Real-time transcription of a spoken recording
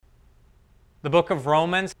The book of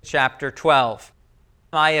Romans, chapter 12.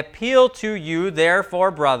 I appeal to you,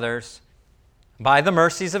 therefore, brothers, by the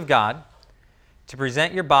mercies of God, to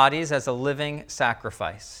present your bodies as a living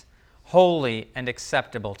sacrifice, holy and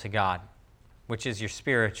acceptable to God, which is your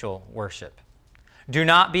spiritual worship. Do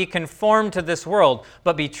not be conformed to this world,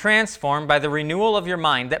 but be transformed by the renewal of your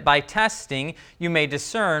mind, that by testing you may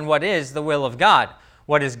discern what is the will of God,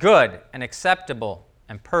 what is good and acceptable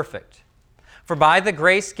and perfect. For by the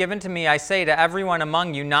grace given to me, I say to everyone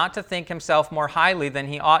among you not to think himself more highly than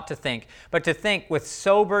he ought to think, but to think with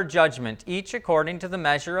sober judgment, each according to the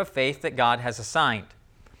measure of faith that God has assigned.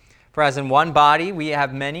 For as in one body we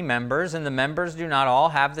have many members, and the members do not all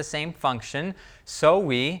have the same function, so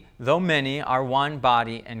we, though many, are one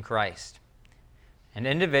body in Christ, and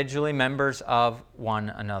individually members of one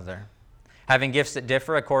another. Having gifts that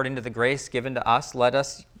differ according to the grace given to us, let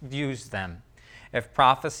us use them. If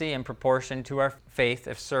prophecy in proportion to our faith,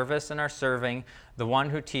 if service in our serving, the one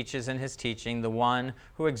who teaches in his teaching, the one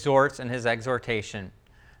who exhorts in his exhortation,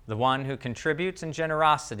 the one who contributes in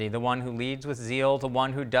generosity, the one who leads with zeal, the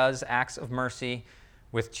one who does acts of mercy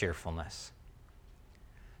with cheerfulness.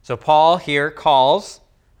 So Paul here calls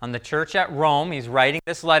on the church at Rome. He's writing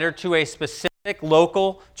this letter to a specific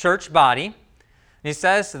local church body. He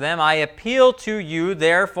says to them, I appeal to you,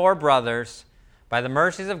 therefore, brothers, by the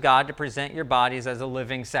mercies of God, to present your bodies as a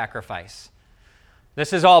living sacrifice.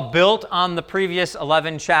 This is all built on the previous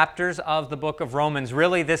 11 chapters of the book of Romans.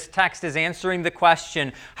 Really, this text is answering the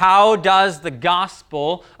question, how does the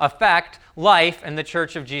gospel affect life in the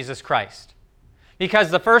Church of Jesus Christ?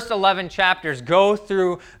 Because the first 11 chapters go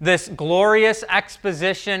through this glorious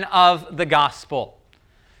exposition of the gospel.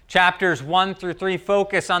 Chapters 1 through 3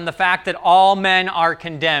 focus on the fact that all men are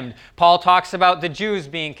condemned. Paul talks about the Jews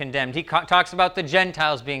being condemned. He talks about the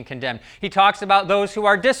Gentiles being condemned. He talks about those who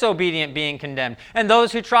are disobedient being condemned. And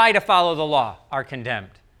those who try to follow the law are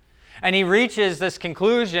condemned. And he reaches this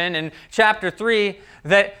conclusion in chapter 3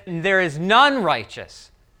 that there is none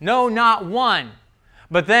righteous. No, not one.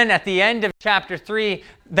 But then at the end of chapter 3,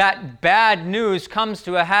 that bad news comes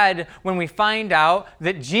to a head when we find out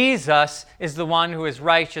that Jesus is the one who is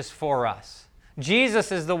righteous for us.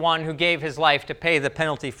 Jesus is the one who gave his life to pay the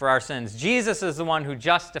penalty for our sins. Jesus is the one who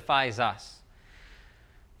justifies us.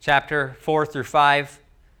 Chapter 4 through 5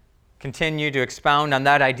 continue to expound on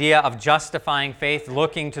that idea of justifying faith,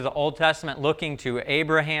 looking to the Old Testament, looking to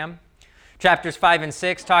Abraham. Chapters 5 and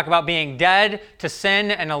 6 talk about being dead to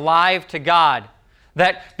sin and alive to God.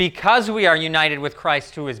 That because we are united with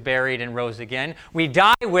Christ who is buried and rose again, we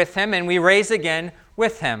die with him and we raise again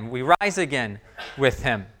with him. We rise again with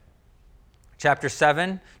him. Chapter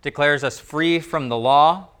 7 declares us free from the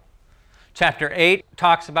law. Chapter 8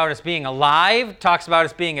 talks about us being alive, talks about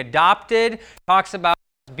us being adopted, talks about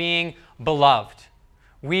us being beloved.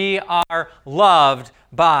 We are loved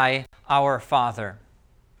by our Father.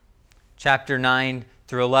 Chapter 9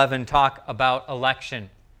 through 11 talk about election.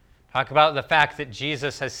 Talk about the fact that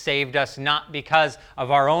Jesus has saved us not because of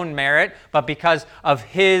our own merit, but because of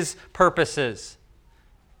his purposes.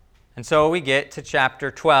 And so we get to chapter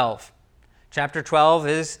 12. Chapter 12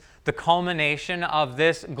 is the culmination of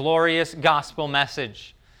this glorious gospel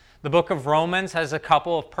message. The book of Romans has a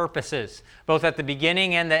couple of purposes. Both at the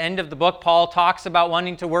beginning and the end of the book, Paul talks about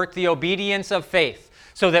wanting to work the obedience of faith,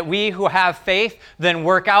 so that we who have faith then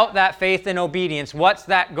work out that faith in obedience. What's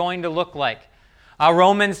that going to look like?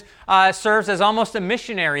 Romans serves as almost a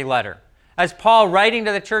missionary letter, as Paul writing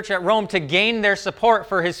to the church at Rome to gain their support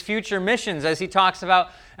for his future missions, as he talks about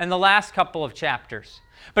in the last couple of chapters.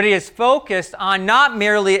 But he is focused on not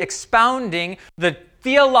merely expounding the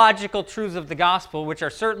theological truths of the gospel, which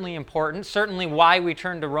are certainly important, certainly why we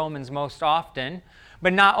turn to Romans most often,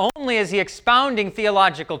 but not only is he expounding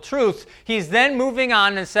theological truths, he's then moving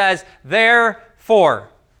on and says, therefore,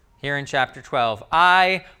 here in chapter 12,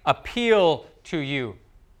 I appeal to you.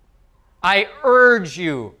 I urge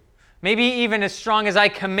you, maybe even as strong as I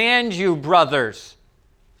command you, brothers.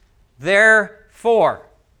 Therefore,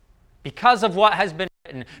 because of what has been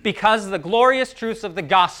written, because of the glorious truths of the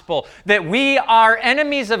gospel, that we are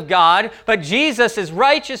enemies of God, but Jesus is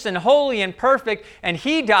righteous and holy and perfect, and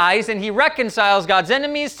he dies and he reconciles God's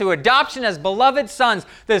enemies to adoption as beloved sons.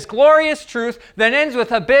 This glorious truth then ends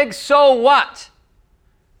with a big so what?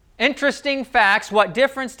 Interesting facts. What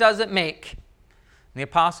difference does it make? The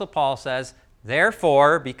Apostle Paul says,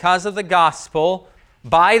 therefore, because of the gospel,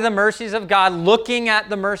 by the mercies of God, looking at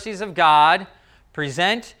the mercies of God,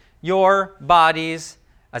 present your bodies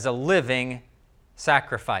as a living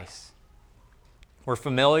sacrifice. We're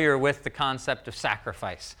familiar with the concept of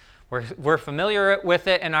sacrifice. We're familiar with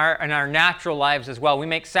it in our natural lives as well. We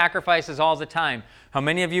make sacrifices all the time. How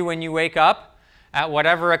many of you, when you wake up at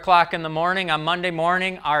whatever o'clock in the morning on Monday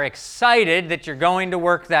morning, are excited that you're going to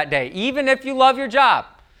work that day? Even if you love your job,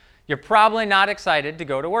 you're probably not excited to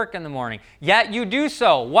go to work in the morning. Yet you do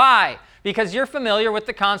so. Why? Because you're familiar with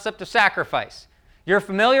the concept of sacrifice. You're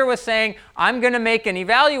familiar with saying, I'm going to make an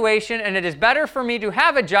evaluation, and it is better for me to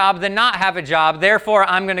have a job than not have a job. Therefore,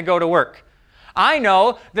 I'm going to go to work. I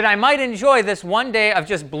know that I might enjoy this one day of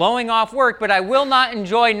just blowing off work, but I will not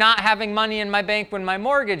enjoy not having money in my bank when my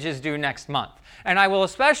mortgage is due next month. And I will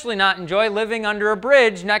especially not enjoy living under a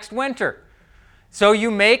bridge next winter. So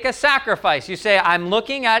you make a sacrifice. You say, I'm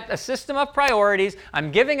looking at a system of priorities.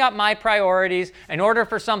 I'm giving up my priorities in order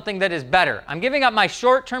for something that is better. I'm giving up my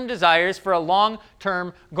short-term desires for a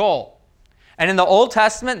long-term goal. And in the Old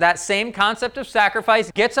Testament, that same concept of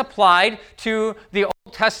sacrifice gets applied to the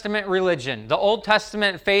Old Testament religion, the Old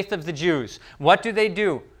Testament faith of the Jews. What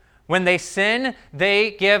do? When they sin,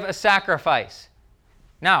 they give a sacrifice.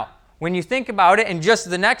 Now, when you think about it, in just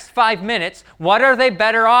the next 5 minutes, what are they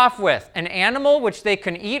better off with? An animal which they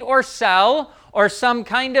can eat or sell, or some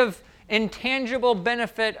kind of intangible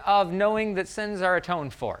benefit of knowing that sins are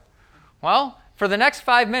atoned for? Well, for the next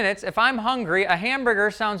 5 minutes, if I'm hungry, a hamburger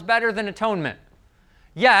sounds better than atonement.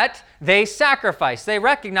 Yet, they sacrifice. They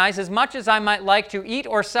recognize, as much as I might like to eat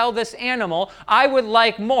or sell this animal, I would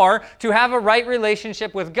like more to have a right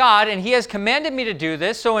relationship with God, and He has commanded me to do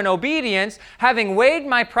this. So in obedience, having weighed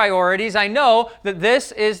my priorities, I know that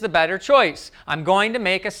this is the better choice. I'm going to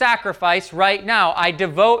make a sacrifice right now. I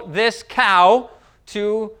devote this cow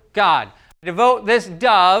to God. I devote this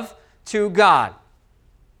dove to God.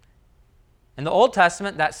 In the Old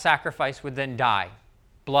Testament, that sacrifice would then die.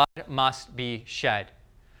 Blood must be shed.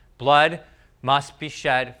 Blood must be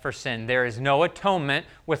shed for sin. There is no atonement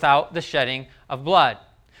without the shedding of blood.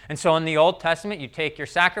 And so in the Old Testament, you take your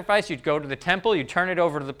sacrifice, you'd go to the temple, you'd turn it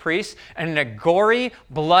over to the priest, and in a gory,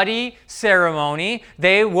 bloody ceremony,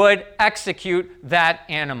 they would execute that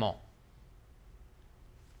animal.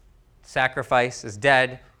 Sacrifice is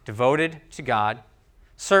dead, devoted to God.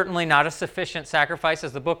 Certainly not a sufficient sacrifice,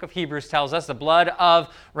 as the book of Hebrews tells us. The blood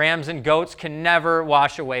of rams and goats can never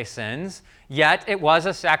wash away sins. Yet it was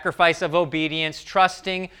a sacrifice of obedience,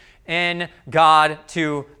 trusting in God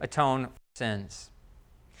to atone for sins.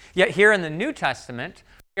 Yet here in the New Testament,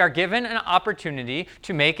 we are given an opportunity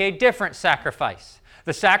to make a different sacrifice.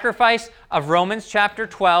 The sacrifice of Romans chapter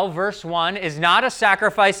 12, verse 1, is not a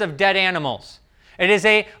sacrifice of dead animals. It is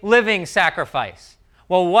a living sacrifice.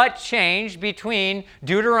 Well, what changed between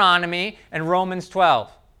Deuteronomy and Romans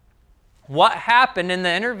 12? What happened in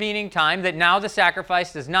the intervening time that now the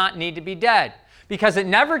sacrifice does not need to be dead? Because it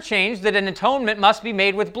never changed that an atonement must be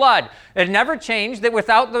made with blood. It never changed that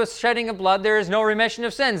without the shedding of blood, there is no remission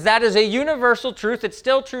of sins. That is a universal truth. It's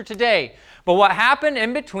still true today. But what happened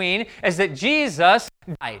in between is that Jesus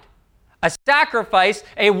died. A sacrifice,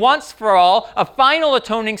 a once-for-all, a final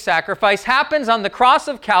atoning sacrifice, happens on the cross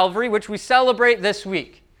of Calvary, which we celebrate this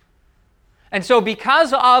week. And so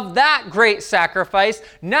because of that great sacrifice,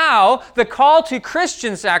 now the call to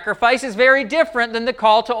Christian sacrifice is very different than the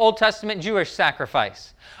call to Old Testament Jewish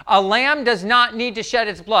sacrifice. A lamb does not need to shed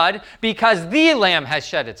its blood because the Lamb has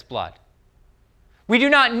shed its blood. We do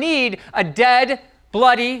not need a dead,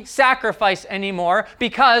 bloody sacrifice anymore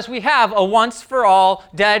because we have a once-for-all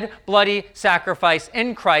dead, bloody sacrifice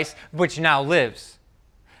in Christ, which now lives.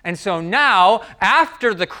 And so now,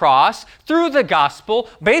 after the cross, through the gospel,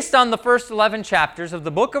 based on the first 11 chapters of the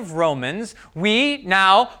book of Romans, we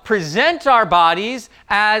now present our bodies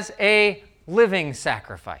as a living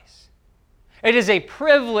sacrifice. It is a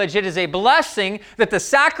privilege, it is a blessing that the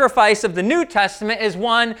sacrifice of the New Testament is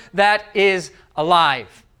one that is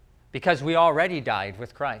alive. Because we already died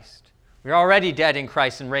with Christ. We're already dead in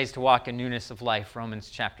Christ and raised to walk in newness of life, Romans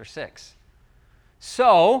chapter 6.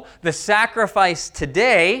 So, the sacrifice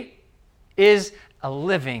today is a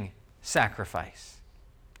living sacrifice.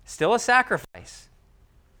 Still a sacrifice.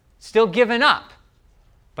 Still given up.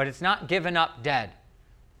 But it's not given up dead.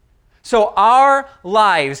 So our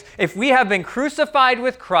lives, if we have been crucified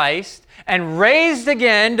with Christ and raised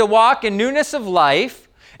again to walk in newness of life,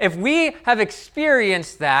 if we have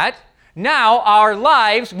experienced that, now our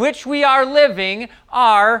lives, which we are living,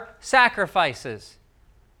 are sacrifices.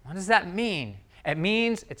 What does that mean? It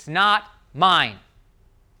means it's not mine.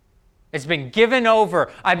 It's been given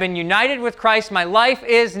over. I've been united with Christ. My life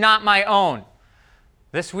is not my own.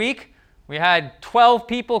 This week, we had 12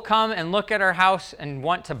 people come and look at our house and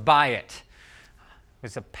want to buy it. It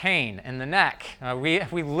was a pain in the neck.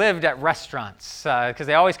 We lived at restaurants because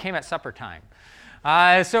they always came at supper time.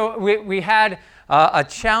 So we had a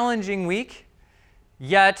challenging week,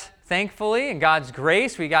 yet thankfully, in God's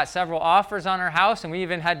grace, we got several offers on our house, and we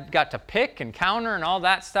even got to pick and counter and all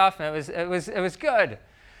that stuff, and it was good.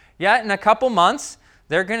 Yet in a couple months,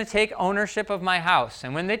 they're going to take ownership of my house.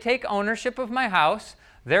 And when they take ownership of my house,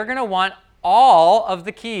 they're going to want all of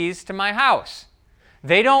the keys to my house.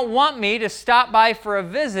 They don't want me to stop by for a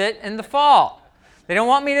visit in the fall. They don't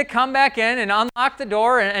want me to come back in and unlock the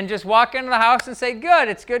door and just walk into the house and say, good,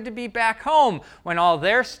 it's good to be back home, when all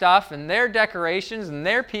their stuff and their decorations and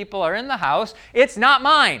their people are in the house. It's not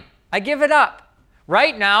mine. I give it up.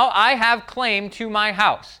 Right now, I have claim to my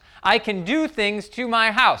house. I can do things to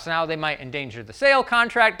my house. Now, they might endanger the sale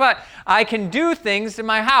contract, but I can do things to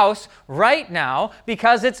my house right now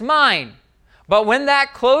because it's mine. But when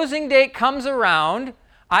that closing date comes around,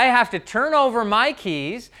 I have to turn over my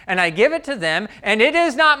keys and I give it to them, and it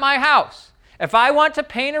is not my house. If I want to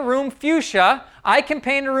paint a room fuchsia, I can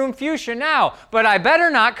paint a room fuchsia now, but I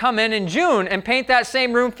better not come in June and paint that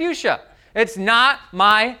same room fuchsia. It's not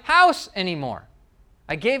my house anymore.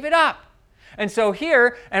 I gave it up. And so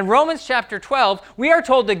here in Romans chapter 12, we are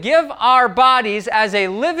told to give our bodies as a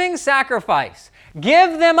living sacrifice.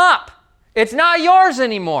 Give them up. It's not yours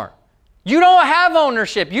anymore. You don't have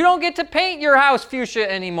ownership. You don't get to paint your house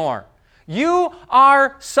fuchsia anymore. You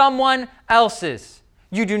are someone else's.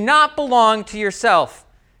 You do not belong to yourself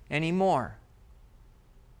anymore.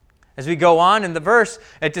 As we go on in the verse,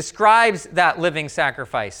 it describes that living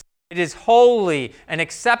sacrifice. It is holy and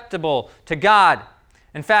acceptable to God.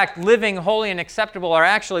 In fact, living, holy, and acceptable are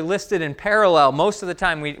actually listed in parallel. Most of the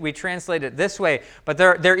time we translate it this way, but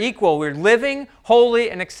they're equal. We're living,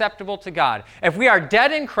 holy, and acceptable to God. If we are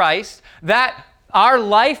dead in Christ, that our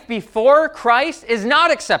life before Christ is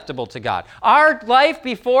not acceptable to God. Our life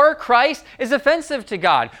before Christ is offensive to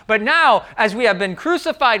God. But now, as we have been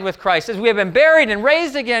crucified with Christ, as we have been buried and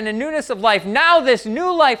raised again in newness of life, now this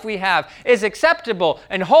new life we have is acceptable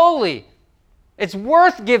and holy. It's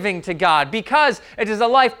worth giving to God because it is a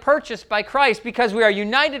life purchased by Christ, because we are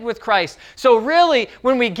united with Christ. So really,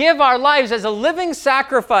 when we give our lives as a living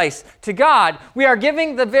sacrifice to God, we are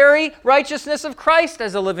giving the very righteousness of Christ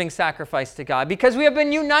as a living sacrifice to God, because we have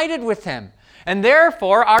been united with Him. And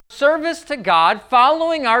therefore, our service to God,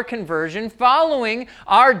 following our conversion, following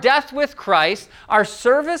our death with Christ, our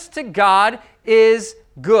service to God is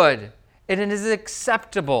good and it is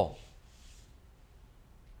acceptable.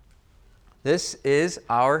 This is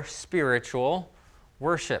our spiritual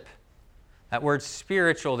worship. That word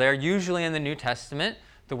spiritual there, usually in the New Testament,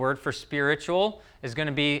 the word for spiritual is going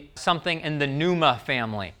to be something in the pneuma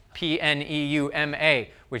family, P-N-E-U-M-A,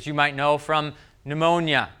 which you might know from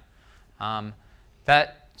pneumonia.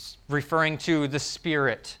 That's referring to the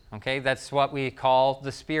Spirit. Okay, that's what we call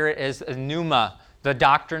the Spirit, is a pneuma, the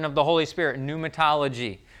doctrine of the Holy Spirit,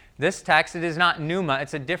 pneumatology. This text, it is not pneuma,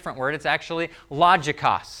 it's a different word. It's actually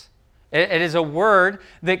logikos. It is a word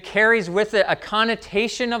that carries with it a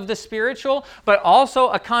connotation of the spiritual, but also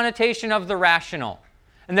a connotation of the rational.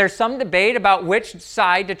 And there's some debate about which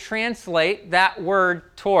side to translate that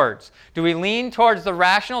word towards. Do we lean towards the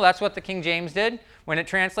rational? That's what the King James did when it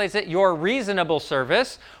translates it, your reasonable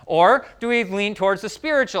service. Or do we lean towards the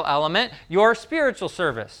spiritual element, your spiritual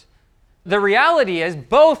service? The reality is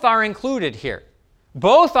both are included here.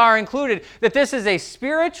 Both are included, that this is a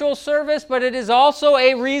spiritual service, but it is also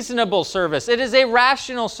a reasonable service. It is a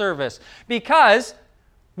rational service. Because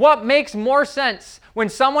what makes more sense when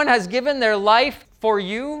someone has given their life for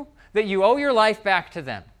you, that you owe your life back to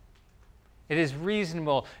them? It is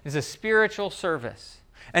reasonable. It is a spiritual service.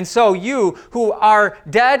 And so you who are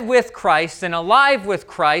dead with Christ and alive with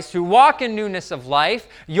Christ, who walk in newness of life,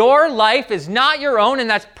 your life is not your own, and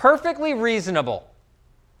that's perfectly reasonable.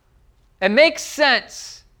 It makes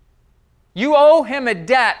sense. You owe Him a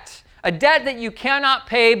debt that you cannot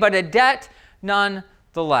pay, but a debt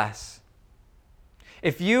nonetheless.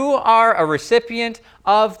 If you are a recipient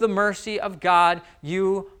of the mercy of God,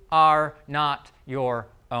 you are not your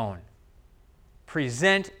own.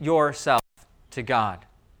 Present yourself to God.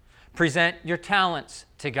 Present your talents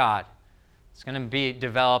to God. It's going to be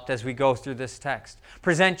developed as we go through this text.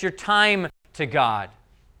 Present your time to God.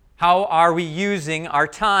 How are we using our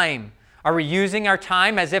time? Are we using our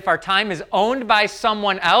time as if our time is owned by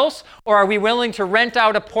someone else, or are we willing to rent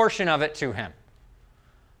out a portion of it to Him?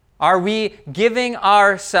 Are we giving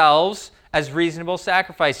ourselves as reasonable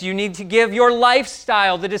sacrifice? You need to give your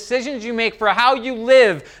lifestyle, the decisions you make for how you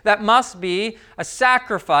live, that must be a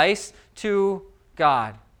sacrifice to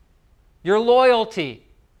God. Your loyalty,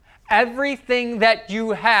 everything that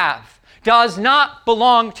you have, does not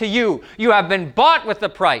belong to you. You have been bought with a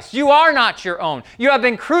price. You are not your own. You have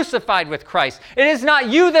been crucified with Christ. It is not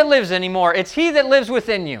you that lives anymore. It's He that lives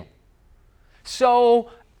within you.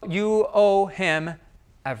 So you owe Him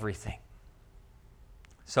everything.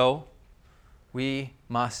 So we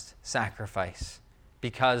must sacrifice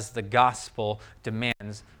because the gospel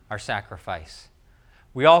demands our sacrifice.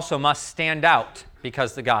 We also must stand out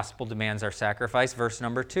because the gospel demands our sacrifice. Verse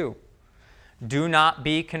number 2. Do not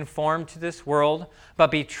be conformed to this world,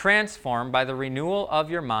 but be transformed by the renewal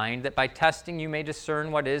of your mind, that by testing you may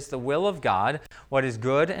discern what is the will of God, what is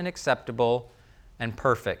good and acceptable and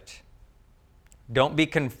perfect. Don't be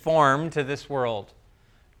conformed to this world.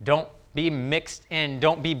 Don't be mixed in.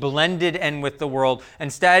 Don't be blended in with the world.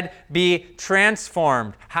 Instead, be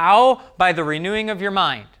transformed. How? By the renewing of your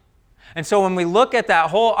mind. And so when we look at that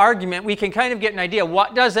whole argument, we can kind of get an idea.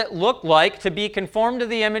 What does it look like to be conformed to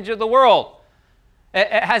the image of the world?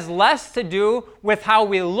 It has less to do with how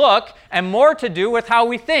we look and more to do with how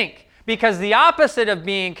we think. Because the opposite of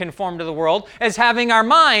being conformed to the world is having our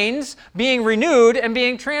minds being renewed and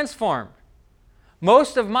being transformed.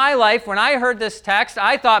 Most of my life, when I heard this text,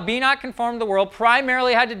 I thought be not conformed to the world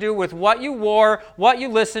primarily had to do with what you wore, what you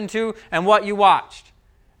listened to, and what you watched.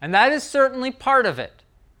 And that is certainly part of it.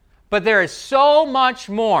 But there is so much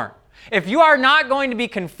more. If you are not going to be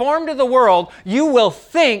conformed to the world, you will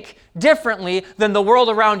think differently than the world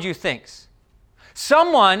around you thinks.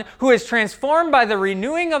 Someone who is transformed by the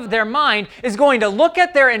renewing of their mind is going to look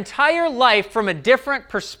at their entire life from a different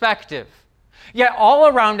perspective. Yet all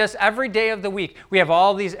around us, every day of the week, we have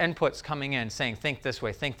all these inputs coming in saying, think this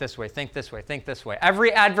way, think this way, think this way, think this way.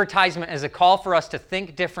 Every advertisement is a call for us to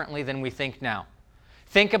think differently than we think now.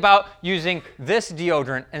 Think about using this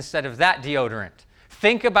deodorant instead of that deodorant.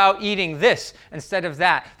 Think about eating this instead of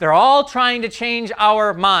that. They're all trying to change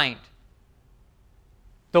our mind.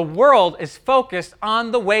 The world is focused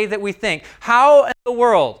on the way that we think. How in the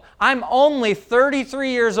world? I'm only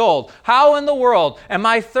 33 years old. How in the world, in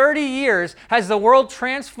my 30 years, has the world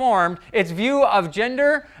transformed its view of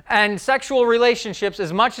gender and sexual relationships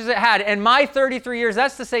as much as it had? In my 33 years,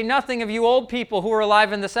 that's to say nothing of you old people who were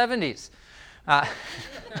alive in the 70s.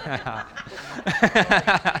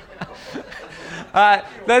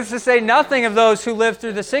 That's to say nothing of those who lived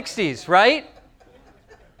through the 60s, right?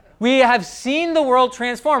 We have seen the world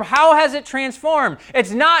transform. How has it transformed?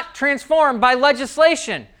 It's not transformed by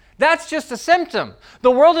legislation. That's just a symptom.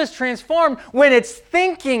 The world is transformed when its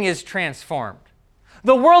thinking is transformed.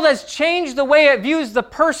 The world has changed the way it views the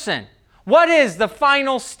person. What is the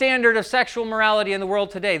final standard of sexual morality in the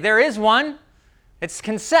world today? There is one. It's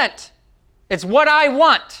consent. It's what I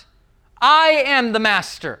want. I am the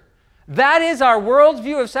master. That is our world's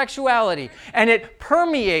view of sexuality, and it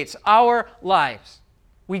permeates our lives.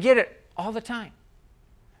 We get it all the time.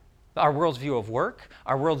 Our world's view of work,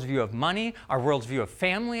 our world's view of money, our world's view of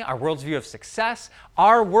family, our world's view of success,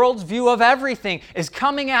 our world's view of everything is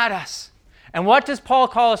coming at us. And what does Paul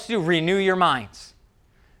call us to do? Renew your minds.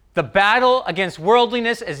 The battle against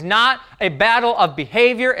worldliness is not a battle of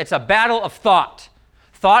behavior, it's a battle of thought.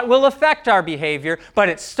 Thought will affect our behavior, but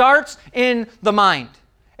it starts in the mind.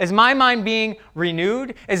 Is my mind being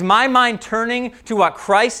renewed? Is my mind turning to what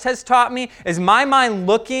Christ has taught me? Is my mind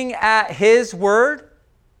looking at His Word?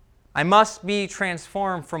 I must be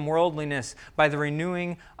transformed from worldliness by the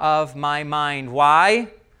renewing of my mind. Why?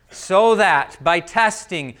 So that by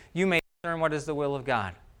testing you may discern what is the will of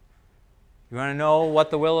God. You want to know what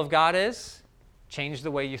the will of God is? Change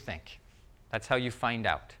the way you think. That's how you find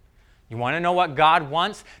out. You want to know what God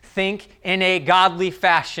wants? Think in a godly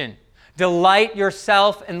fashion. Delight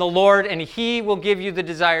yourself in the Lord, and He will give you the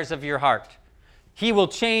desires of your heart. He will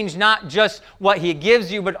change not just what He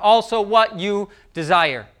gives you, but also what you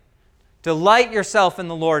desire. Delight yourself in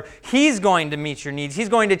the Lord. He's going to meet your needs. He's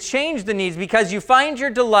going to change the needs because you find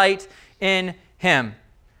your delight in Him.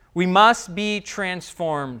 We must be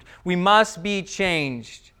transformed. We must be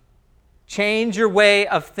changed. Change your way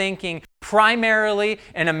of thinking. Primarily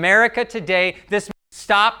in America today, this means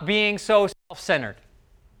stop being so self-centered.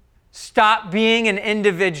 Stop being an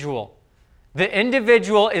individual. The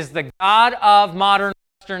individual is the god of modern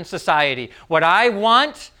Western society. What I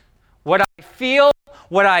want, what I feel,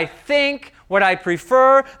 what I think, what I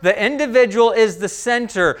prefer, the individual is the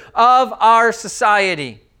center of our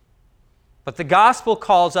society. But the gospel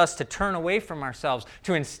calls us to turn away from ourselves,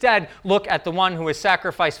 to instead look at the one who has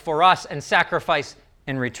sacrificed for us and sacrifice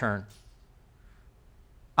in return.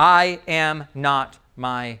 I am not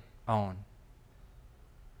my own.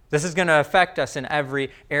 This is going to affect us in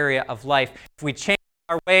every area of life. If we change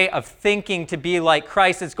our way of thinking to be like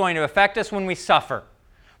Christ, it's going to affect us when we suffer.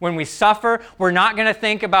 When we suffer, we're not going to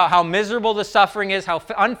think about how miserable the suffering is, how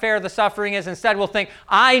unfair the suffering is. Instead, we'll think,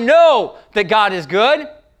 I know that God is good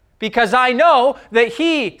because I know that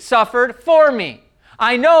He suffered for me.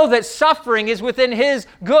 I know that suffering is within His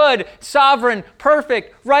good, sovereign,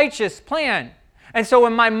 perfect, righteous plan. And so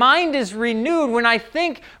when my mind is renewed, when I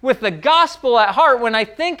think with the gospel at heart, when I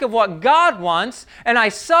think of what God wants and I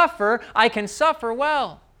suffer, I can suffer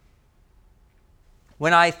well.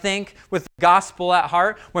 When I think with the gospel at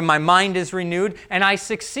heart, when my mind is renewed and I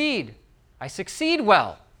succeed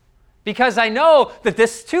well. Because I know that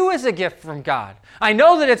this too is a gift from God. I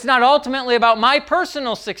know that it's not ultimately about my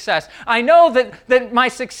personal success. I know that my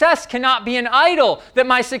success cannot be an idol, that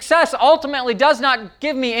my success ultimately does not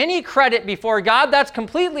give me any credit before God. That's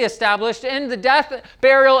completely established in the death,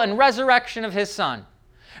 burial, and resurrection of His Son.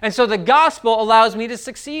 And so the gospel allows me to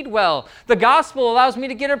succeed well. The gospel allows me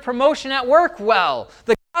to get a promotion at work well.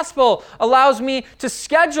 The gospel allows me to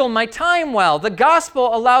schedule my time well. The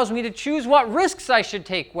gospel allows me to choose what risks I should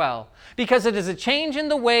take well, because it is a change in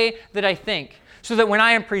the way that I think, so that when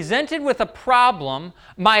I am presented with a problem,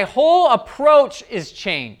 my whole approach is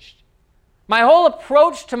changed. My whole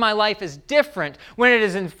approach to my life is different when it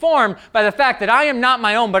is informed by the fact that I am not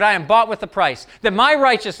my own, but I am bought with a price. That my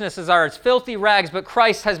righteousnesses are as filthy rags, but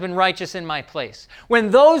Christ has been righteous in my place. When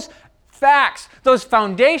those facts, those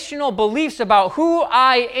foundational beliefs about who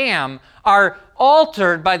I am are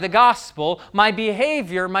altered by the gospel, my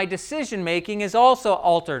behavior, my decision-making is also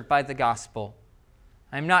altered by the gospel.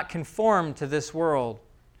 I am not conformed to this world.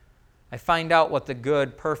 I find out what the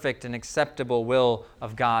good, perfect, and acceptable will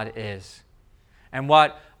of God is. And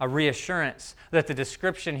what a reassurance that the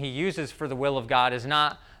description he uses for the will of God is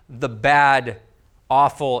not the bad,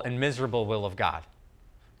 awful, and miserable will of God.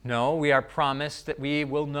 No, we are promised that we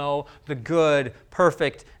will know the good,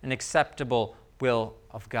 perfect, and acceptable will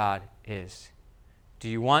of God is. Do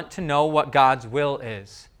you want to know what God's will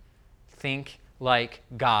is? Think like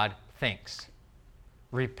God thinks.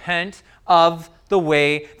 Repent of the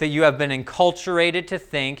way that you have been enculturated to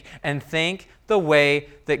think, and think the way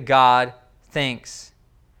that God thinks.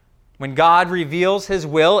 When God reveals His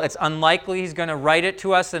will, it's unlikely He's going to write it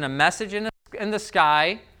to us in a message in the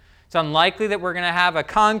sky. It's unlikely that we're going to have a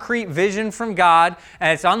concrete vision from God,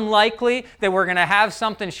 and it's unlikely that we're going to have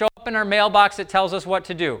something show up in our mailbox that tells us what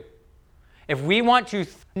to do. If we want to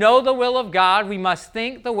know the will of God, we must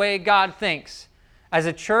think the way God thinks. As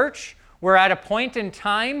a church, we're at a point in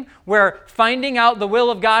time where finding out the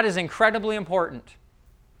will of God is incredibly important.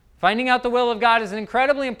 Finding out the will of God is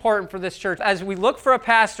incredibly important for this church. As we look for a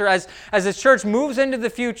pastor, as this church moves into the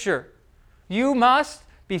future, you must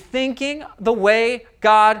be thinking the way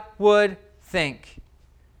God would think.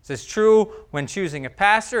 This is true when choosing a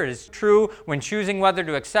pastor. It is true when choosing whether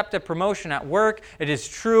to accept a promotion at work. It is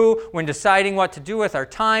true when deciding what to do with our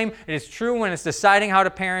time. It is true when it's deciding how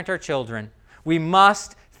to parent our children. We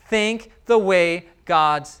must think the way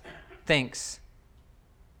God thinks.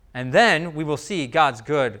 And then we will see God's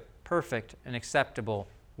good, perfect, and acceptable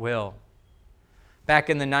will. Back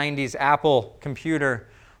in the 90s, Apple Computer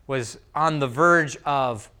was on the verge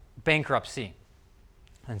of bankruptcy.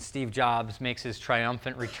 And Steve Jobs makes his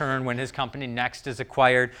triumphant return when his company Next is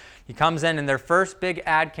acquired. He comes in, and their first big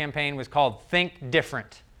ad campaign was called Think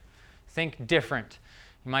Different. Think Different.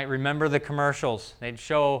 You might remember the commercials. They'd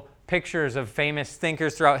show pictures of famous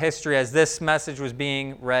thinkers throughout history as this message was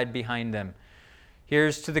being read behind them.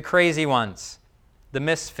 Here's to the crazy ones, the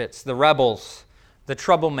misfits, the rebels, the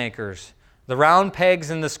troublemakers, the round pegs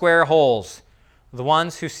in the square holes, the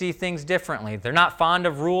ones who see things differently. They're not fond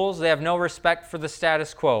of rules. They have no respect for the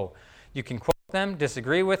status quo. You can quote them,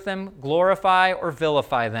 disagree with them, glorify or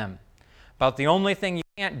vilify them. About the only thing you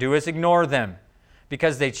can't do is ignore them,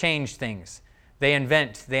 because they change things. They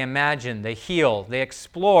invent, they imagine, they heal, they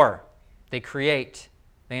explore, they create,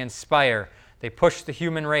 they inspire, they push the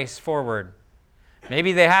human race forward.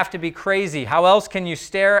 Maybe they have to be crazy. How else can you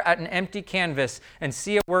stare at an empty canvas and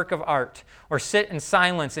see a work of art, or sit in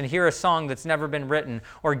silence and hear a song that's never been written,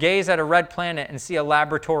 or gaze at a red planet and see a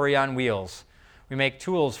laboratory on wheels? We make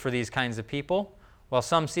tools for these kinds of people. While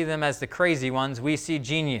some see them as the crazy ones, we see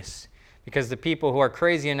genius, because the people who are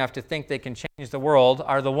crazy enough to think they can change the world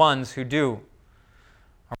are the ones who do.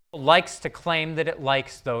 Our world likes to claim that it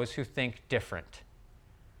likes those who think different.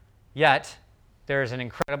 Yet, there is an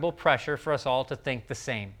incredible pressure for us all to think the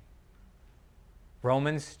same.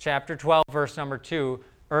 Romans chapter 12, verse number 2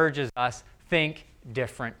 urges us, think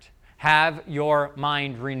different. Have your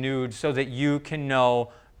mind renewed so that you can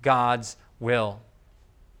know God's will.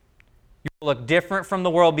 You will look different from the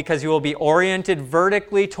world because you will be oriented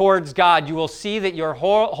vertically towards God. You will see that your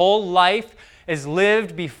whole life is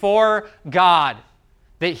lived before God.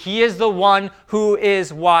 that He is the one who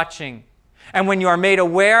is watching. And when you are made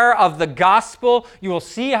aware of the gospel, you will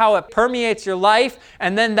see how it permeates your life.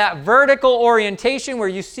 And then that vertical orientation where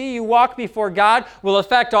you see you walk before God will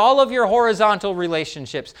affect all of your horizontal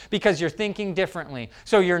relationships because you're thinking differently.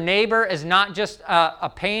 So your neighbor is not just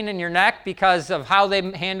a pain in your neck because of how they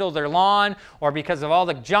handle their lawn or because of all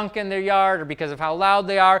the junk in their yard or because of how loud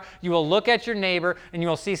they are. You will look at your neighbor and you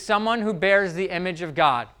will see someone who bears the image of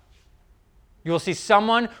God. You will see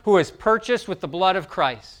someone who is purchased with the blood of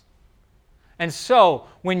Christ. And so,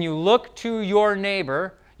 when you look to your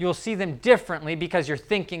neighbor, you'll see them differently because you're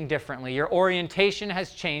thinking differently. Your orientation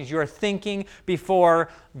has changed. You're thinking before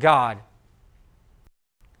God.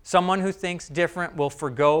 Someone who thinks different will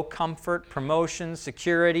forgo comfort, promotion,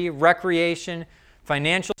 security, recreation,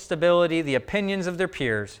 financial stability, the opinions of their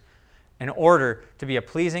peers, in order to be a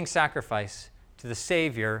pleasing sacrifice to the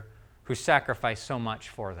Savior who sacrificed so much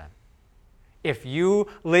for them. If you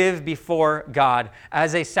live before God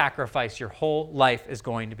as a sacrifice, your whole life is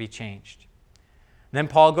going to be changed. Then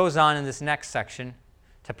Paul goes on in this next section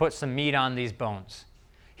to put some meat on these bones.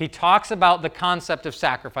 He talks about the concept of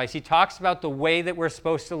sacrifice. He talks about the way that we're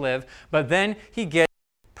supposed to live, but then he gets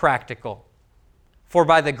practical. For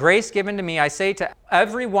by the grace given to me, I say to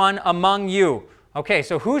everyone among you. Okay,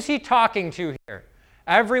 so who's he talking to here?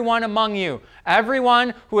 Everyone among you.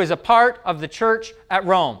 Everyone who is a part of the church at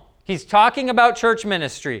Rome. He's talking about church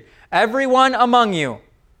ministry. Everyone among you.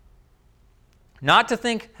 Not to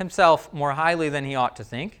think himself more highly than he ought to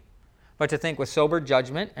think, but to think with sober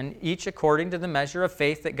judgment, and each according to the measure of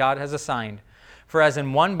faith that God has assigned. For as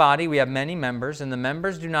in one body we have many members, and the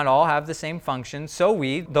members do not all have the same function, so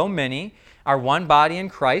we, though many, are one body in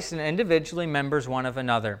Christ, and individually members one of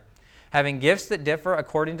another. Having gifts that differ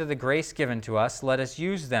according to the grace given to us, let us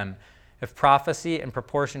use them. If prophecy in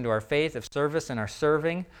proportion to our faith, if service in our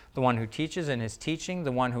serving, the one who teaches in his teaching,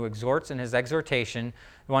 the one who exhorts in his exhortation,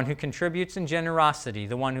 the one who contributes in generosity,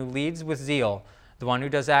 the one who leads with zeal, the one who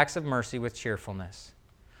does acts of mercy with cheerfulness.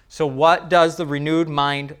 So what does the renewed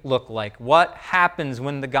mind look like? What happens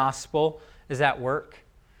when the gospel is at work?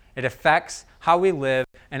 It affects how we live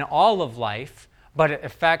in all of life, but it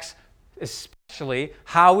affects especially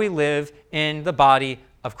how we live in the body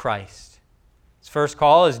of Christ. His first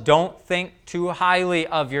call is don't think too highly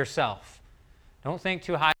of yourself. Don't think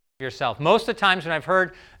too highly of yourself. Most of the times when I've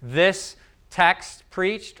heard this text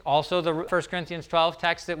preached, also the 1 Corinthians 12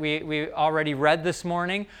 text that we already read this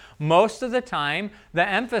morning, most of the time the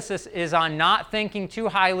emphasis is on not thinking too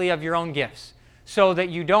highly of your own gifts so that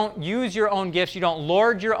you don't use your own gifts, you don't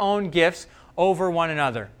lord your own gifts over one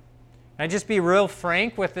another. And I just be real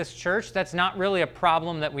frank with this church, that's not really a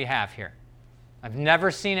problem that we have here. I've never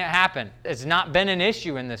seen it happen. It's not been an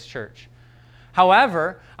issue in this church.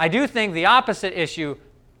 However, I do think the opposite issue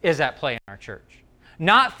is at play in our church.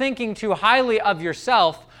 Not thinking too highly of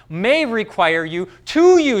yourself may require you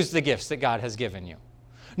to use the gifts that God has given you.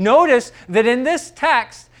 Notice that in this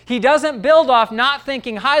text, he doesn't build off not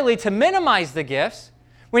thinking highly to minimize the gifts.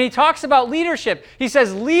 When he talks about leadership, he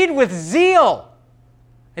says, lead with zeal.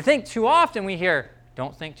 I think too often we hear,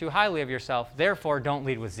 don't think too highly of yourself, therefore don't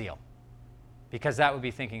lead with zeal. Because that would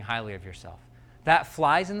be thinking highly of yourself. That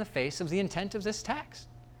flies in the face of the intent of this text.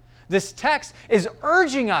 This text is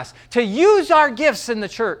urging us to use our gifts in the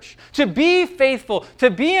church, to be faithful, to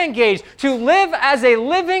be engaged, to live as a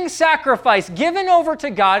living sacrifice given over to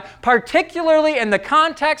God, particularly in the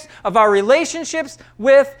context of our relationships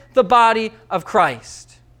with the body of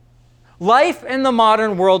Christ. Life in the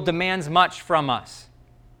modern world demands much from us.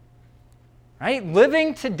 Right?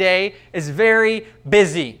 Living today is very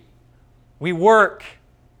busy. We work,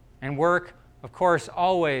 and work, of course,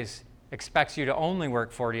 always expects you to only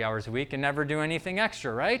work 40 hours a week and never do anything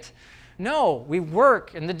extra, right? No, we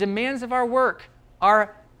work, and the demands of our work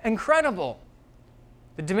are incredible.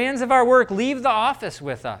 The demands of our work leave the office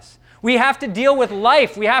with us. We have to deal with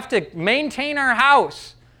life. We have to maintain our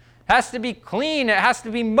house. It has to be clean. It has to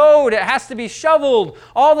be mowed. It has to be shoveled.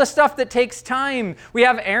 All the stuff that takes time. We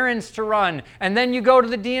have errands to run. And then you go to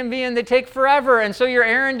the DMV and they take forever. And so your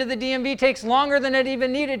errand to the DMV takes longer than it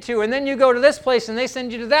even needed to. And then you go to this place and they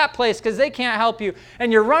send you to that place because they can't help you. And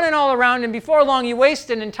you're running all around, and before long you waste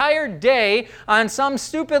an entire day on some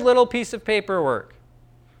stupid little piece of paperwork.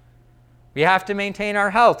 We have to maintain our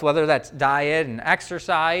health, whether that's diet and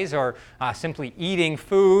exercise or simply eating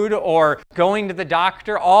food or going to the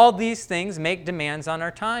doctor. All these things make demands on our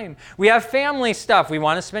time. We have family stuff. We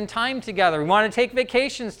want to spend time together. We want to take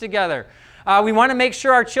vacations together. We want to make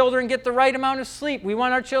sure our children get the right amount of sleep. We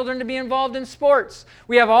want our children to be involved in sports.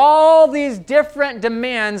 We have all these different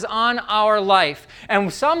demands on our life.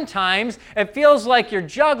 And sometimes it feels like you're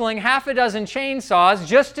juggling half a dozen chainsaws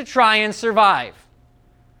just to try and survive.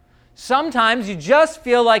 Sometimes you just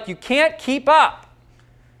feel like you can't keep up.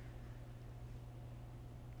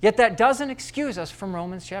 Yet that doesn't excuse us from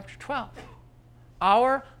Romans chapter 12.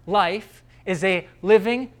 Our life is a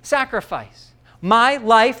living sacrifice. My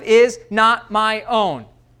life is not my own.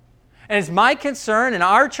 And it's my concern in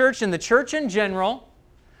our church and the church in general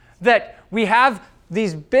that we have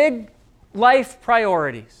these big life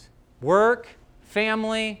priorities: work,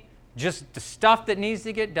 family, just the stuff that needs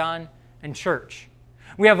to get done, and church.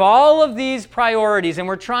 We have all of these priorities and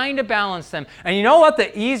we're trying to balance them. And you know what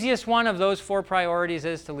the easiest one of those 4 priorities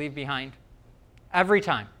is to leave behind? Every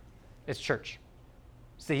time. It's church.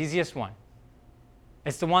 It's the easiest one.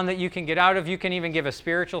 It's the one that you can get out of. You can even give a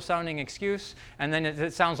spiritual sounding excuse, and then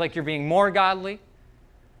it sounds like you're being more godly.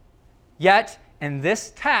 Yet, in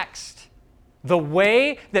this text, the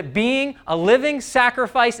way that being a living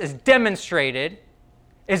sacrifice is demonstrated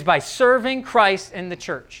is by serving Christ in the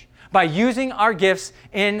church, by using our gifts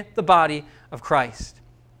in the body of Christ.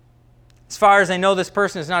 As far as I know, this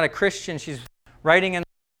person is not a Christian. She's writing in the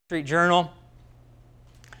Wall Street Journal.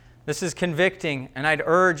 This is convicting, and I'd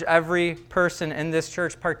urge every person in this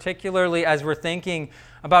church, particularly as we're thinking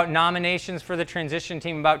about nominations for the transition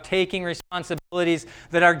team, about taking responsibilities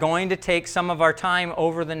that are going to take some of our time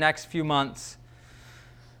over the next few months.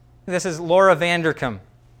 This is Laura Vanderkam.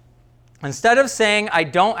 Instead of saying, "I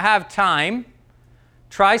don't have time,"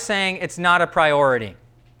 try saying, "It's not a priority."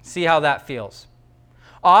 See how that feels.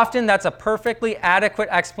 Often that's a perfectly adequate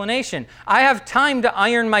explanation. I have time to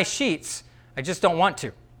iron my sheets. I just don't want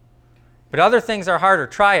to. But other things are harder.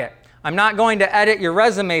 Try it. I'm not going to edit your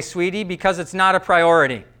resume, sweetie, because it's not a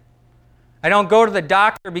priority. I don't go to the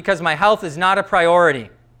doctor because my health is not a priority.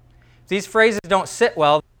 If these phrases don't sit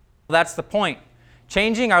well, that's the point.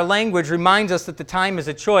 Changing our language reminds us that the time is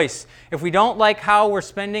a choice. If we don't like how we're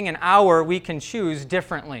spending an hour, we can choose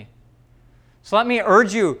differently. So let me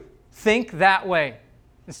urge you, think that way.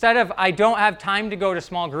 Instead of, "I don't have time to go to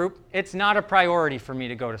small group," it's not a priority for me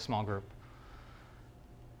to go to small group.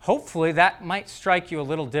 Hopefully that might strike you a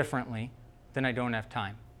little differently than "I don't have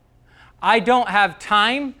time." I don't have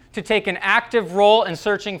time to take an active role in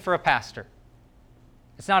searching for a pastor.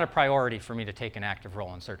 It's not a priority for me to take an active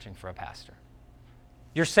role in searching for a pastor.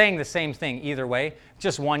 You're saying the same thing either way.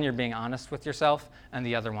 Just one, you're being honest with yourself, and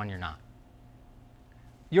the other one, you're not.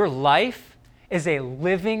 Your life is a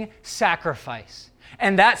living sacrifice.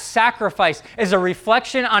 And that sacrifice is a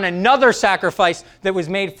reflection on another sacrifice that was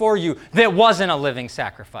made for you that wasn't a living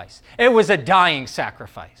sacrifice. It was a dying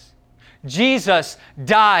sacrifice. Jesus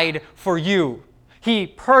died for you. He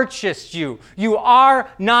purchased you. You are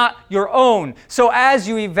not your own. So as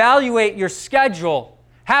you evaluate your schedule,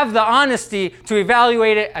 have the honesty to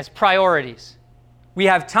evaluate it as priorities. We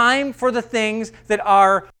have time for the things that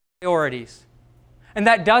are priorities. And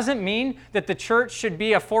that doesn't mean that the church should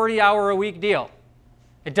be a 40-hour-a-week deal.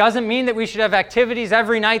 It doesn't mean that we should have activities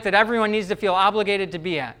every night that everyone needs to feel obligated to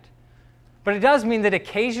be at. But it does mean that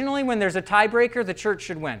occasionally when there's a tiebreaker, the church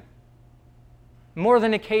should win. More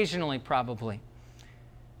than occasionally, probably.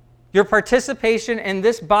 Your participation in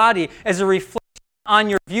this body is a reflection on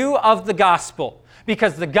your view of the gospel,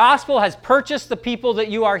 because the gospel has purchased the people that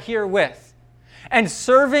you are here with. And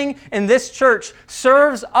serving in this church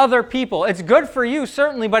serves other people. It's good for you,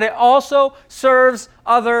 certainly, but it also serves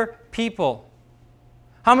other people.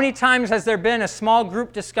 How many times has there been a small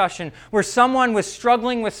group discussion where someone was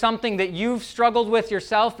struggling with something that you've struggled with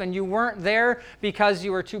yourself and you weren't there because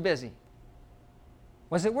you were too busy?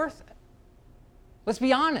 Was it worth it? Let's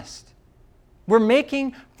be honest. We're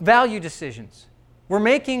making value decisions. We're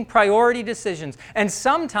making priority decisions. And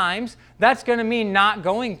sometimes that's going to mean not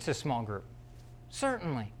going to small group.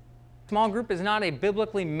 Certainly. Small group is not a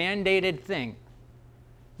biblically mandated thing.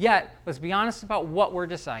 Yet, let's be honest about what we're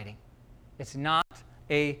deciding. It's not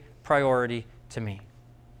a priority to me.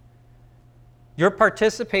 Your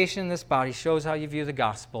participation in this body shows how you view the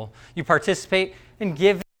gospel. You participate in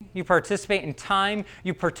giving. You participate in time.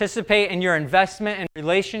 You participate in your investment in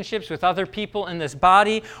relationships with other people in this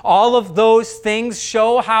body. All of those things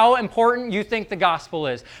show how important you think the gospel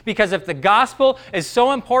is. Because if the gospel is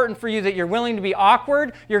so important for you that you're willing to be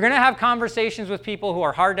awkward, you're going to have conversations with people who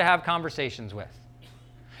are hard to have conversations with.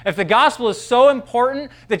 If the gospel is so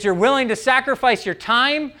important that you're willing to sacrifice your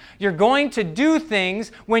time, you're going to do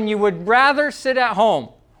things when you would rather sit at home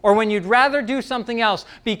or when you'd rather do something else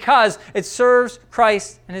because it serves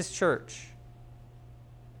Christ and His church.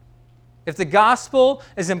 If the gospel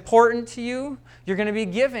is important to you, you're going to be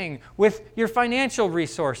giving with your financial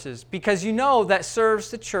resources because you know that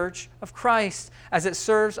serves the church of Christ as it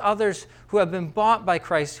serves others who have been bought by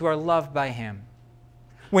Christ, who are loved by Him.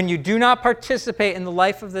 When you do not participate in the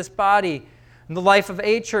life of this body, in the life of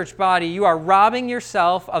a church body, you are robbing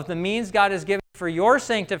yourself of the means God has given for your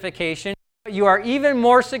sanctification. You are even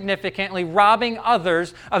more significantly robbing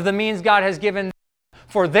others of the means God has given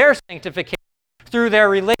for their sanctification through their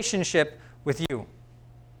relationship with you.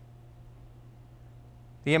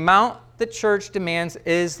 The amount the church demands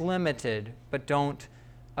is limited, but don't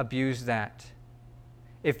abuse that.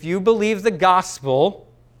 If you believe the gospel,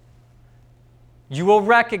 you will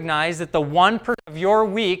recognize that the 1% of your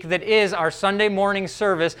week that is our Sunday morning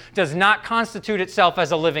service does not constitute itself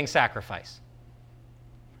as a living sacrifice.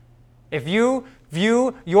 If you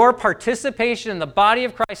view your participation in the body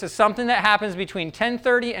of Christ as something that happens between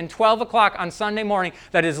 10:30 and 12 o'clock on Sunday morning,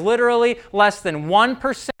 that is literally less than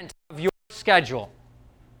 1% of your schedule,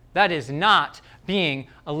 that is not being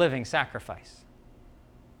a living sacrifice.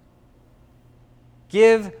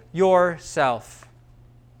 Give yourself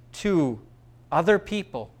to other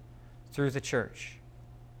people through the church.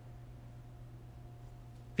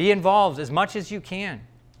 Be involved as much as you can.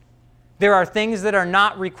 There are things that are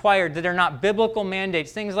not required, that are not biblical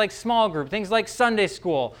mandates, things like small group, things like Sunday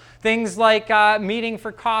school, things like meeting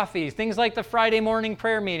for coffee, things like the Friday morning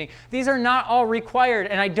prayer meeting. These are not all required,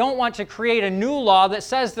 and I don't want to create a new law that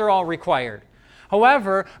says they're all required.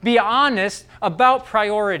 However, be honest about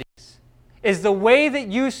priorities. Is the way that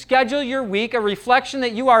you schedule your week a reflection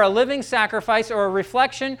that you are a living sacrifice or a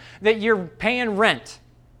reflection that you're paying rent?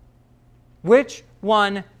 Which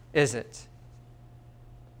one is it?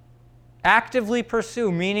 Actively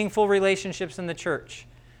pursue meaningful relationships in the church.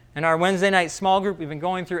 In our Wednesday night small group, we've been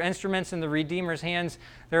going through Instruments in the Redeemer's Hands.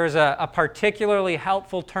 There is a particularly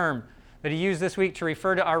helpful term that he used this week to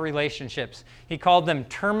refer to our relationships. He called them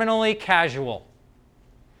terminally casual.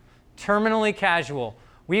 Terminally casual.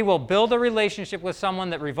 We will build a relationship with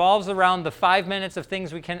someone that revolves around the 5 minutes of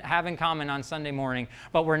things we can have in common on Sunday morning,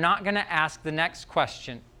 but we're not going to ask the next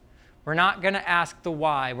question. We're not going to ask the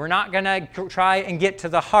why. We're not going to try and get to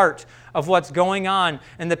the heart of what's going on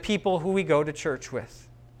in the people who we go to church with.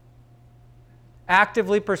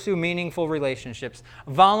 Actively pursue meaningful relationships.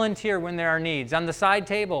 Volunteer when there are needs. On the side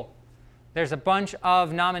table, there's a bunch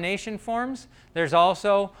of nomination forms. There's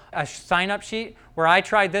also a sign-up sheet where I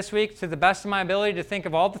tried this week, to the best of my ability, to think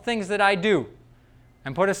of all the things that I do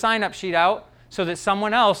and put a sign-up sheet out so that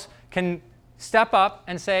someone else can step up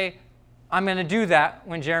and say, I'm going to do that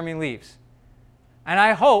when Jeremy leaves. And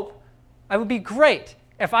I hope it would be great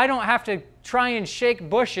if I don't have to try and shake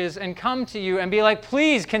bushes and come to you and be like,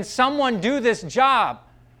 please, can someone do this job?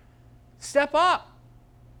 Step up.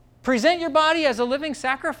 Present your body as a living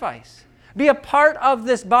sacrifice. Be a part of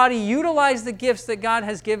this body. Utilize the gifts that God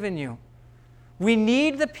has given you. We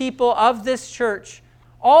need the people of this church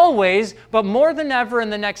always, but more than ever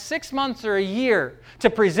in the next 6 months or a year, to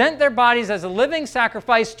present their bodies as a living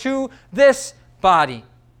sacrifice to this body.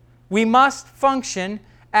 We must function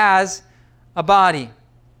as a body.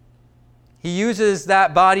 He uses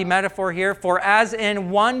that body metaphor here. For as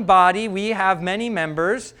in one body we have many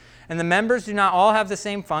members, and the members do not all have the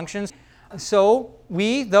same functions, so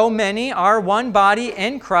we, though many, are one body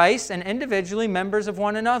in Christ and individually members of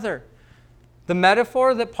one another. The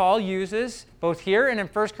metaphor that Paul uses, both here and in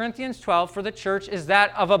 1 Corinthians 12 for the church, is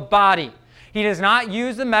that of a body. He does not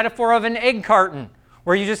use the metaphor of an egg carton,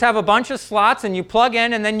 where you just have a bunch of slots and you plug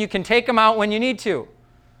in and then you can take them out when you need to.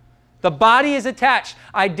 The body is attached.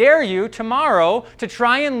 I dare you tomorrow to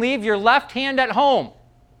try and leave your left hand at home.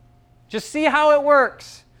 Just see how it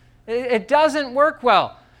works. It doesn't work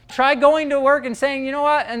well. Try going to work and saying, you know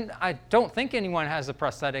what, and I don't think anyone has a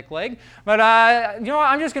prosthetic leg, but you know what,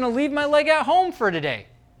 I'm just going to leave my leg at home for today.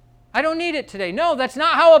 I don't need it today. No, that's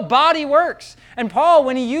not how a body works. And Paul,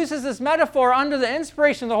 when he uses this metaphor under the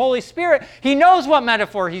inspiration of the Holy Spirit, he knows what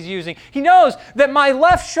metaphor he's using. He knows that my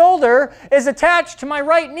left shoulder is attached to my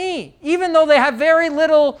right knee. Even though they have very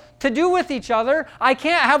little to do with each other, I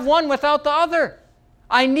can't have one without the other.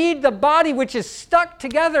 I need the body which is stuck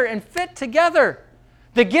together and fit together.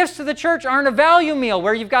 The gifts to the church aren't a value meal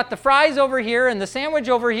where you've got the fries over here and the sandwich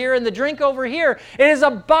over here and the drink over here. It is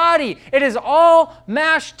a body. It is all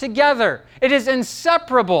mashed together. It is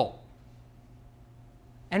inseparable.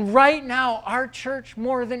 And right now, our church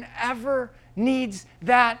more than ever needs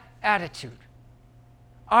that attitude.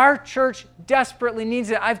 Our church desperately needs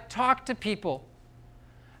it. I've talked to people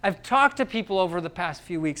over the past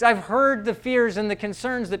few weeks. I've heard the fears and the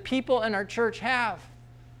concerns that people in our church have.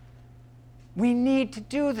 We need to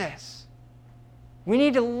do this. We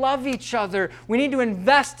need to love each other. We need to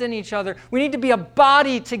invest in each other. We need to be a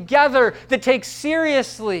body together that takes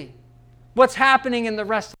seriously what's happening in the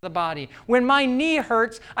rest of the body. When my knee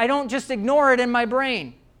hurts, I don't just ignore it in my brain.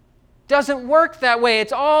 It doesn't work that way.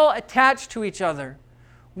 It's all attached to each other.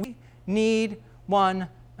 We need one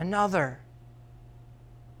another.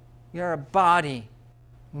 We are a body.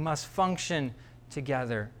 We must function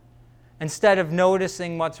together. Instead of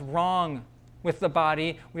noticing what's wrong with the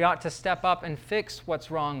body, we ought to step up and fix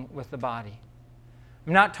what's wrong with the body.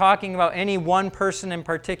 I'm not talking about any one person in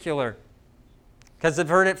particular, because I've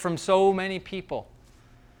heard it from so many people.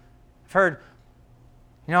 I've heard,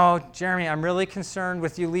 Jeremy, I'm really concerned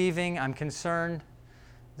with you leaving. I'm concerned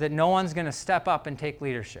that no one's going to step up and take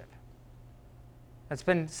leadership. That's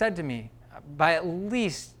been said to me by at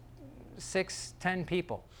least 6-10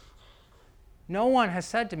 people. No one has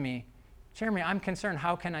said to me, Jeremy, I'm concerned.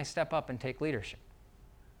 How can I step up and take leadership?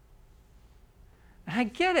 And I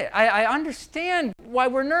get it. I understand why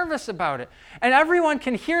we're nervous about it. And everyone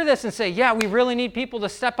can hear this and say, yeah, we really need people to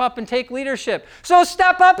step up and take leadership. So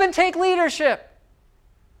step up and take leadership.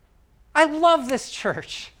 I love this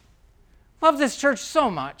church. Love this church so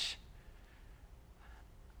much.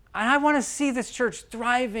 And I want to see this church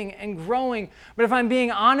thriving and growing. But if I'm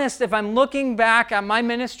being honest, if I'm looking back at my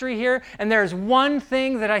ministry here, and there's one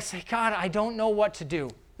thing that I say, God, I don't know what to do.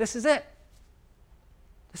 This is it.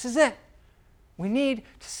 This is it. We need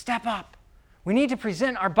to step up. We need to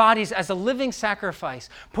present our bodies as a living sacrifice,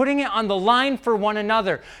 putting it on the line for one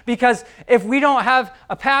another. Because if we don't have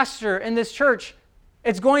a pastor in this church,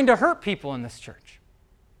 it's going to hurt people in this church.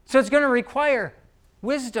 So it's going to require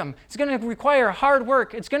wisdom. It's going to require hard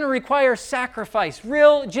work. It's going to require sacrifice,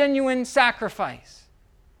 real, genuine sacrifice.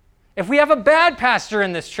 If we have a bad pastor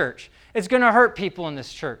in this church, it's going to hurt people in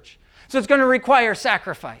this church. So it's going to require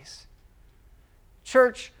sacrifice.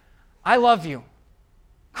 Church, I love you.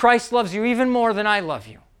 Christ loves you even more than I love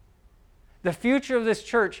you. The future of this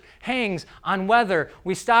church hangs on whether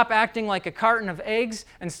we stop acting like a carton of eggs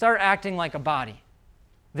and start acting like a body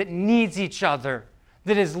that needs each other,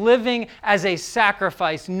 that is living as a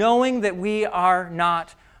sacrifice, knowing that we are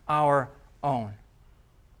not our own.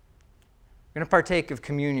 We're going to partake of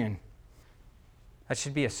communion. That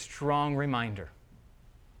should be a strong reminder.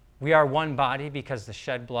 We are one body because of the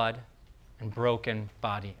shed blood and broken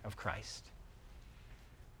body of Christ.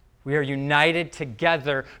 We are united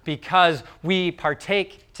together because we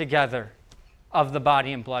partake together of the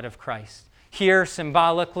body and blood of Christ. Here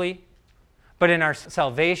symbolically, but in our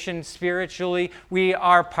salvation spiritually, we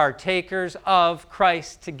are partakers of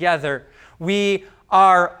Christ together. We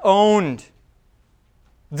are owned.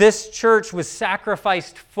 This church was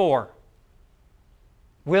sacrificed for.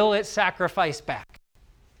 Will it sacrifice back?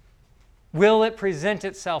 Will it present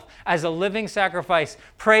itself as a living sacrifice?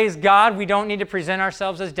 Praise God, we don't need to present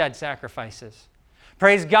ourselves as dead sacrifices.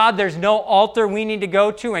 Praise God, there's no altar we need to go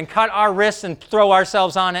to and cut our wrists and throw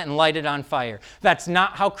ourselves on it and light it on fire. That's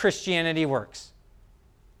not how Christianity works.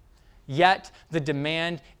 Yet the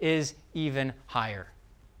demand is even higher.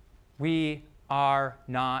 We are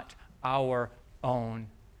not our own.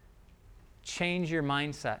 Change your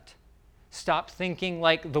mindset. Stop thinking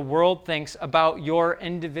like the world thinks about your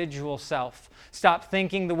individual self. Stop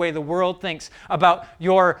thinking the way the world thinks about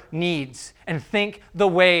your needs and think the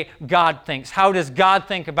way God thinks. How does God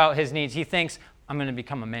think about his needs? He thinks, I'm going to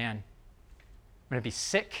become a man. I'm going to be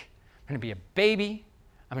sick. I'm going to be a baby.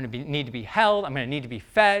 I'm going to need to be held. I'm going to need to be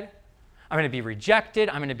fed. I'm going to be rejected.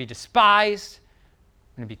 I'm going to be despised.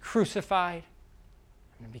 I'm going to be crucified.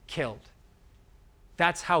 I'm going to be killed.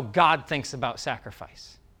 That's how God thinks about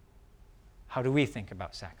sacrifice. How do we think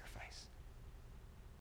about sacrifice?